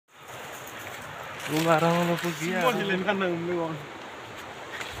Arang lo pergi ya.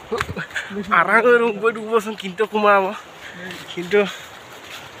 Arang orang buat dua pasang kinto kumama. Kinto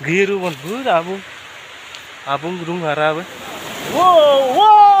giru pun bud abung gedung harap. Wow,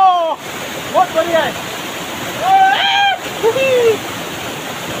 wow, बहुत बढ़िया है.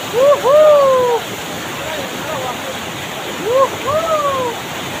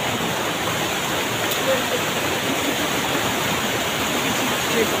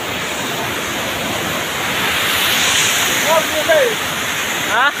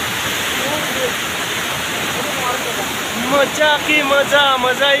 हाँ? मजा की मजा,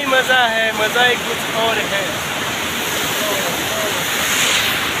 मजा ही मजा है, मजा ही कुछ और है.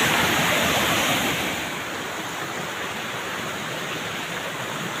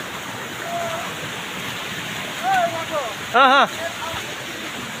 हाँ हाँ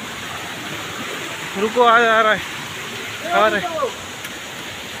रुको आ रहा है आ रहा है.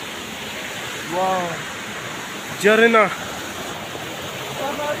 वाह झरना,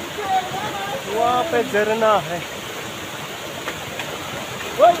 वहाँ पे झरना है.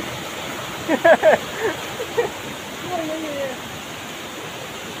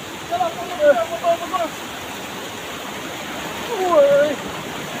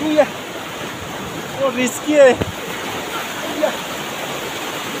 वो रिस्की है.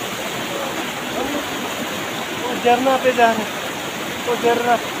 वो झरना पे जा रहे, वो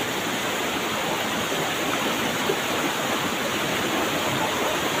झरना.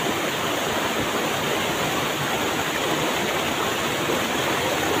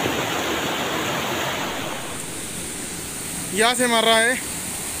 यहाँ से मार रहा है,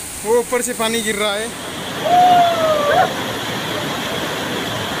 वो ऊपर से पानी गिर रहा है.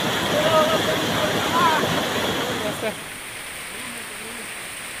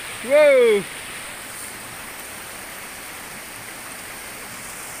 वो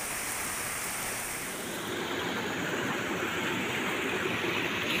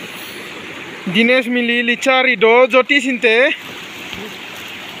दिनेश मिली लिचारी दो जोटी सिंते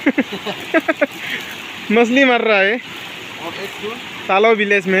मछली मार रहा है तालाव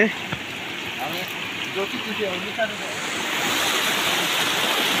विलेज में.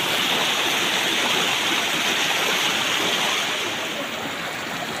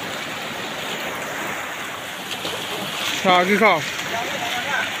 आगे खाओ.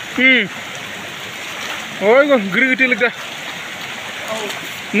 ओए गो गिरगिटी लगता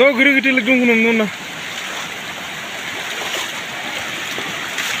नो गिरगिटी लग दूंगा नो ना.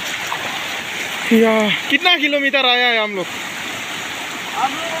 या कितना किलोमीटर आया है हम लोग?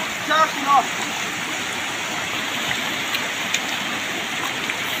 4 किलो.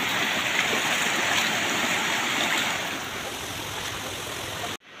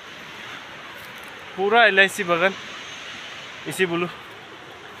 पूरा LIC बागान इसी बोलो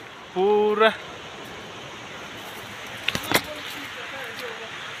पूरा.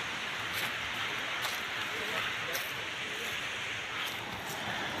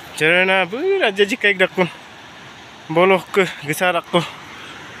 झरना पूरा जजी काइक डक्कन बोलो के गिसा रखो.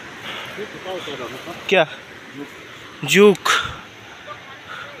 क्या जूक?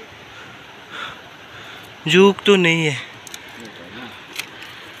 जूक तो नहीं है.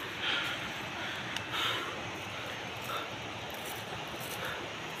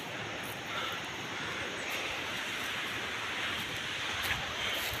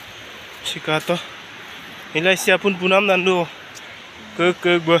 Sikato ilai siapun punam nandu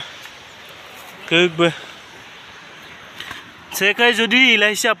ke be sekai jodi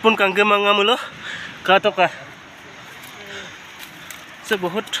ilai siapun kangke mangamulo ka to ka se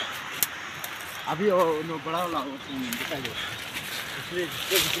बहुत अभी नो बड़ा वाला दिखाई दो.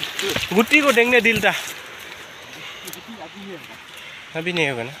 गुट्टी को देंगे दिलता अभी नहीं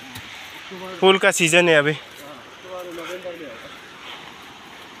होगा ना. फूल का सीजन है अभी.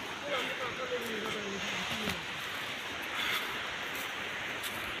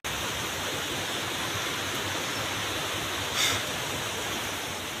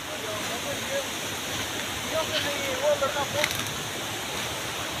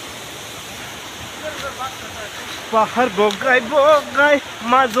 Pahar bogai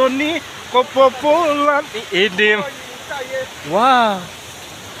mazoni kopopolan edem. Wah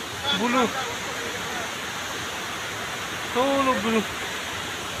bulu tolu bulu.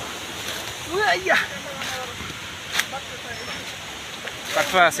 Wah ya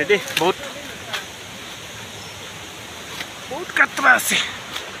katra se deh बहुत katra se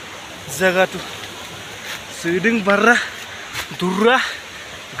जगह tu sedeng barah durah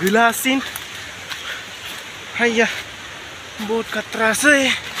gelasin. Hayya बहुत खतरा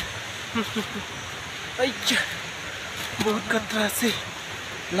से बहुत खतरा से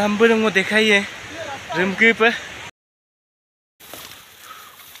लंबे रंगों दिखाई है. Rimke pa.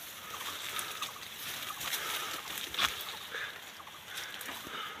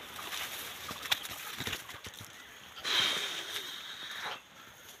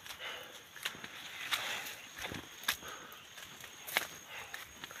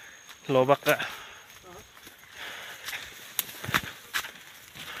 Lobak ka.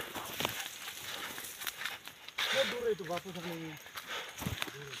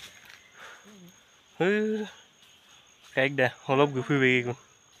 Kayak dah, holop gue bagi gue.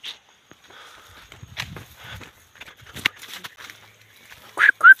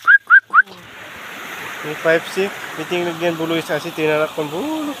 Ini 5-6, meeting lagyan bulu isa si tinarak ng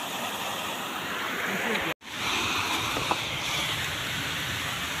bulu.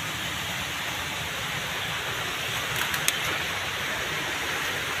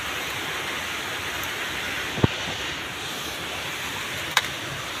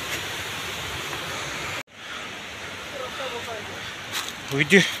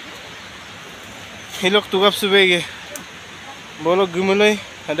 Wih, hilok tugap subege, bolok gumulay,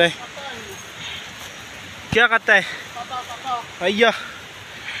 aday. क्या करता है भैया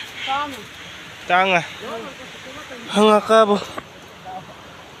टांग हंगा कब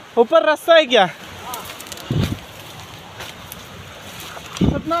ऊपर रास्ता है क्या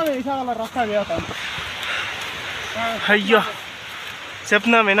सपना में ऐसा वाला रास्ता गया था भैया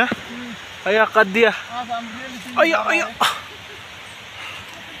सपना में ना भैया कर दिया भैया भैया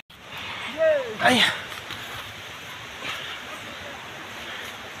भैया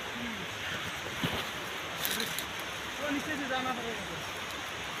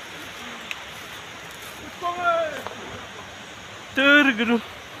tergeru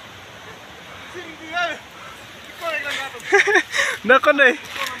nakon deh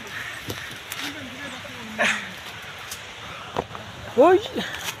oi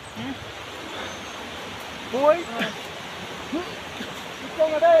oi iko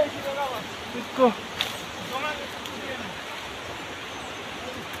nggak deh iko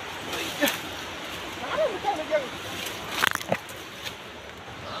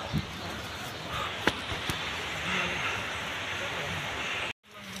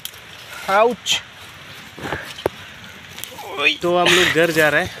ouch तो हम लोग घर जा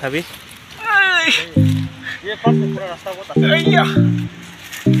रहे हैं अभी ये पास में पूरा रास्ता होता है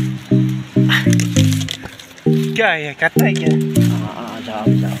क्या है कहता है क्या जाओ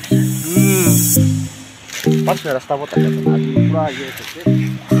पास में रास्ता होता है पूरा ये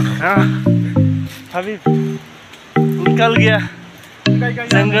हाँ अभी निकल गया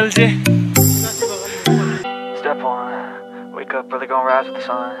जंगल से Step 1, wake up early, gonna rise with the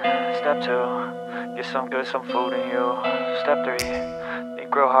sun. Step 2, get some good, some food in you. Step 3, think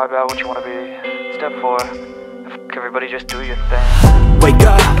real hard about what you wanna be. Step 4, everybody just do your thing. Wake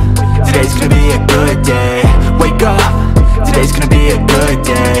up, today's gonna be a good day. Wake up, today's gonna be a good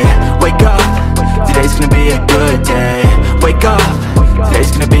day. Wake up, today's gonna be a good day. Wake up,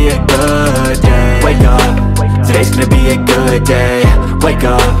 today's gonna be a good day. Wake up, today's gonna be a good day. Wake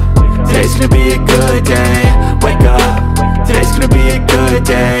up, today's gonna be a good day. Wake up, today's gonna be a good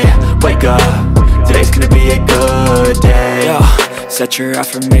day. Wake up, today's gonna be a good day. Yo, set your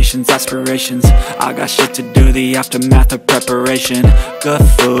affirmations, aspirations. I got shit to do, the aftermath of preparation. Good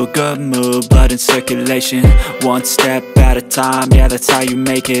food, good mood, blood in circulation. One step at a time, yeah, that's how you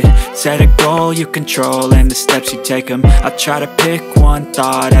make it. Set a goal you control and the steps you take them. I try to pick one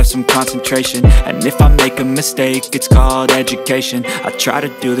thought, have some concentration. And if I make a mistake, it's called education. I try to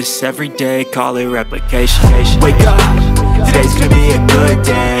do this every day, call it replication. Wake up, today's gonna be a good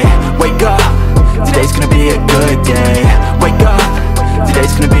day. Wake up, today's gonna be a good day. Wake up,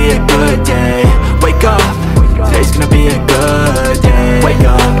 today's gonna be a good day. Wake up, today's gonna be a good day. Wake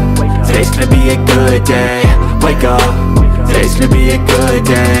up, today's gonna be a good day. Wake up, today's gonna be a good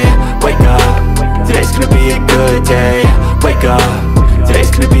day. Wake up, today's gonna be a good day. Wake up,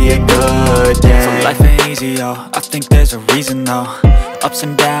 today's gonna be a good day. So life ain't easy, yo, I think there's a reason though. Ups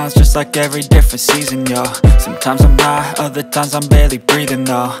and downs, just like every different season, yo. Sometimes I'm high, other times I'm barely breathing,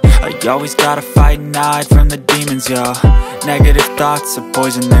 though. I always gotta fight and hide from the demons, yo. Negative thoughts are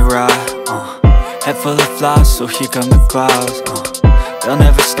poison, they rot. Head full of flies, so here come the clouds. They'll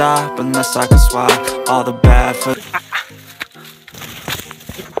never stop unless I can swap all the bad for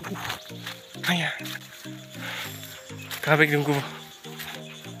ayah kabek dungku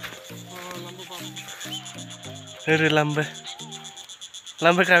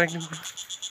lambe kabek dungku